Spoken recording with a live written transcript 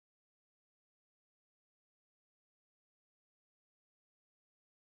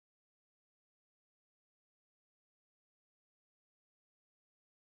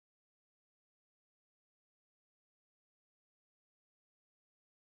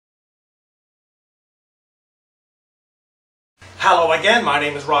Hello again, my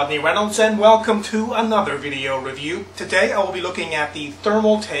name is Rodney Reynolds and welcome to another video review. Today I will be looking at the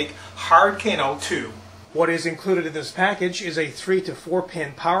Thermaltake HardCano 2. What is included in this package is a 3 to 4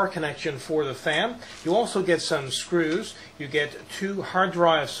 pin power connection for the fan. You also get some screws, you get 2 hard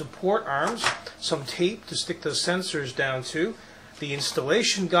drive support arms, some tape to stick the sensors down to, the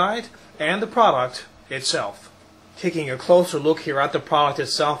installation guide, and the product itself. Taking a closer look here at the product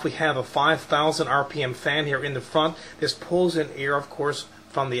itself, we have a 5,000 RPM fan here in the front. This pulls in air, of course,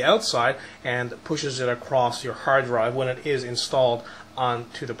 from the outside and pushes it across your hard drive when it is installed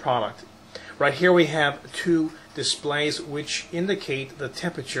onto the product. Right here we have 2 displays which indicate the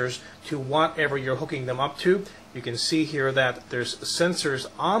temperatures to whatever you're hooking them up to. You can see here that there's sensors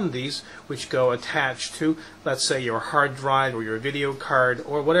on these which go attached to, let's say, your hard drive or your video card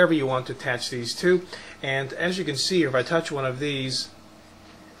or whatever you want to attach these to. And as you can see, if I touch one of these,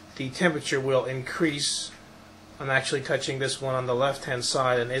 the temperature will increase. I'm actually touching this one on the left hand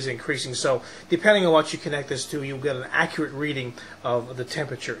side and is increasing. So depending on what you connect this to, you'll get an accurate reading of the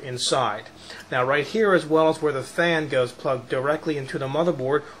temperature inside. Now right here, as well as where the fan goes plugged directly into the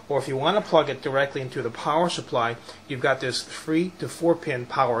motherboard, or if you want to plug it directly into the power supply, you've got this 3 to 4 pin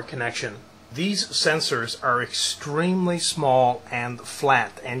power connection. These sensors are extremely small and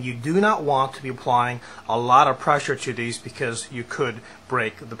flat, and you do not want to be applying a lot of pressure to these because you could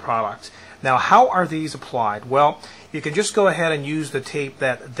break the product. Now, how are these applied? Well, you can just go ahead and use the tape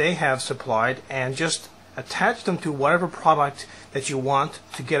that they have supplied and just attach them to whatever product that you want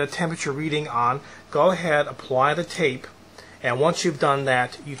to get a temperature reading on. Go ahead, apply the tape, and once you've done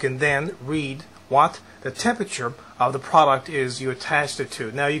that, you can then read what the temperature of the product is you attached it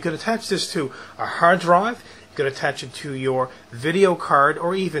to. Now, you could attach this to a hard drive, you could attach it to your video card,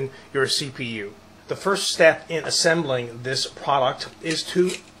 or even your CPU. The first step in assembling this product is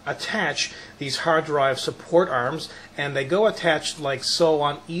to attach these hard drive support arms, and they go attached like so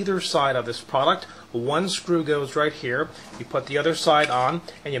on either side of this product. One screw goes right here, you put the other side on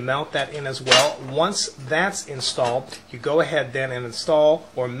and you mount that in as well. Once that's installed, you go ahead then and install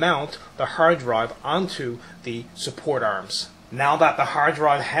or mount the hard drive onto the support arms. Now that the hard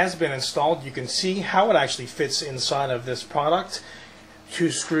drive has been installed, you can see how it actually fits inside of this product. 2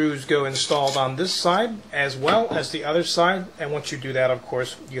 screws go installed on this side as well as the other side, and once you do that, of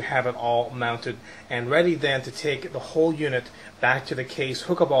course, you have it all mounted and ready then to take the whole unit back to the case,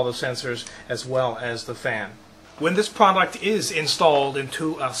 hook up all the sensors as well as the fan. When this product is installed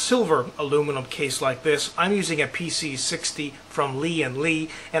into a silver aluminum case like this, I'm using a PC60 from Lee & Lee,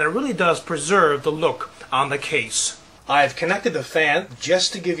 and it really does preserve the look on the case. I've connected the fan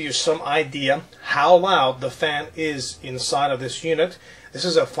just to give you some idea how loud the fan is inside of this unit. This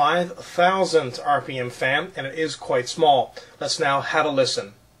is a 5,000 RPM fan and it is quite small. Let's now have a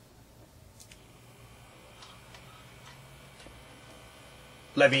listen.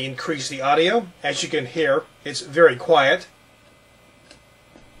 Let me increase the audio. As you can hear, it's very quiet.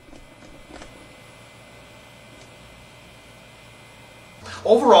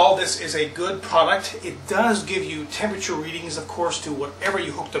 Overall, this is a good product. It does give you temperature readings, of course, to whatever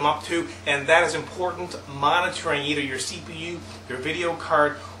you hook them up to, and that is important. Monitoring either your CPU, your video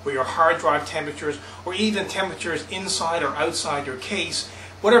card, or your hard drive temperatures, or even temperatures inside or outside your case.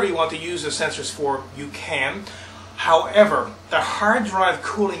 Whatever you want to use the sensors for, you can. However, the hard drive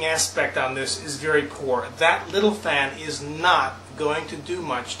cooling aspect on this is very poor. That little fan is not going to do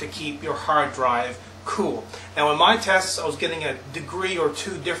much to keep your hard drive cool. Now in my tests I was getting a degree or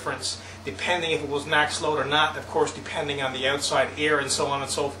 2 difference depending if it was max load or not, of course depending on the outside air and so on and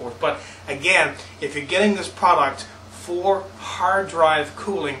so forth. But again, if you're getting this product for hard drive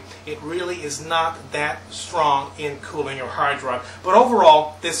cooling, it really is not that strong in cooling your hard drive. But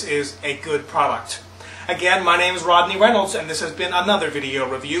overall, this is a good product. Again, my name is Rodney Reynolds, and this has been another video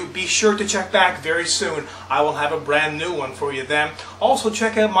review. Be sure to check back very soon. I will have a brand new one for you then. Also,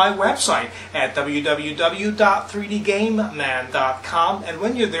 check out my website at www.3dgameman.com, and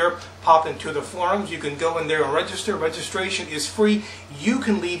when you're there, pop into the forums. You can go in there and register. Registration is free. You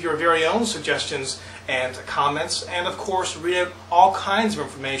can leave your very own suggestions and comments, and of course, read all kinds of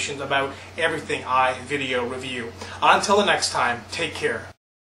information about everything I video review. Until the next time, take care.